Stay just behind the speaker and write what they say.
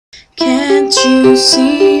Can't you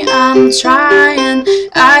see I'm trying?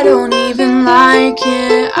 I don't even like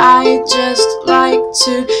it. I just like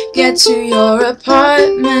to get to your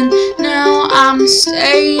apartment. Now I'm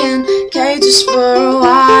staying, okay, just for a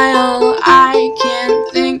while. I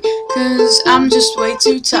can't think, 'cause I'm just way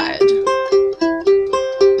too tired.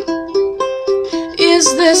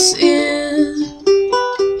 Is this it?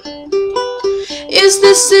 Is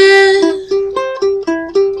this it?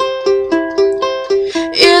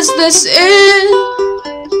 Is this it?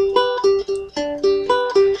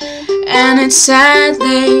 And it's sad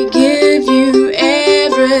they give you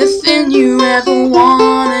everything you ever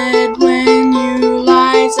wanted when you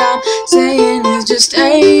lie down saying it's just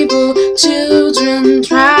able. Children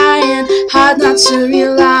trying hard not to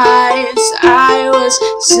realize I was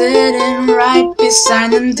sitting right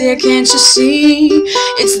beside them. Dear, can't you see?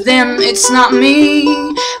 It's them, it's not me.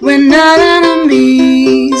 We're not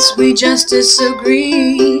enemies, we just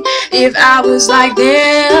disagree. If I was like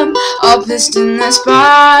them, or pissed in this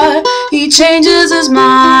bar, he changes his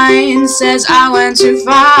mind, says I went too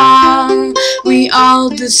far. We all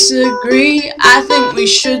disagree, I think we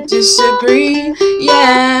should disagree,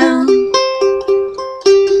 yeah.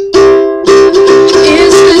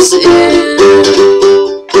 Is this it?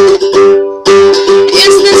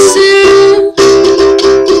 Is this it?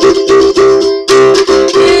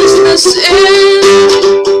 Is this it?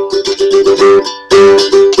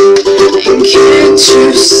 And can't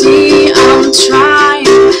you see I'm trying?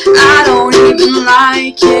 I don't even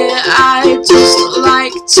like it. I just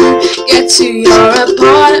like to get to your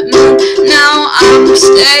apartment. Now I'm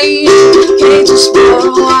staying, okay, just for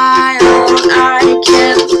a while. I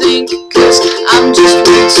can't think, 'cause I'm just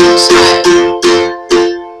way too tired.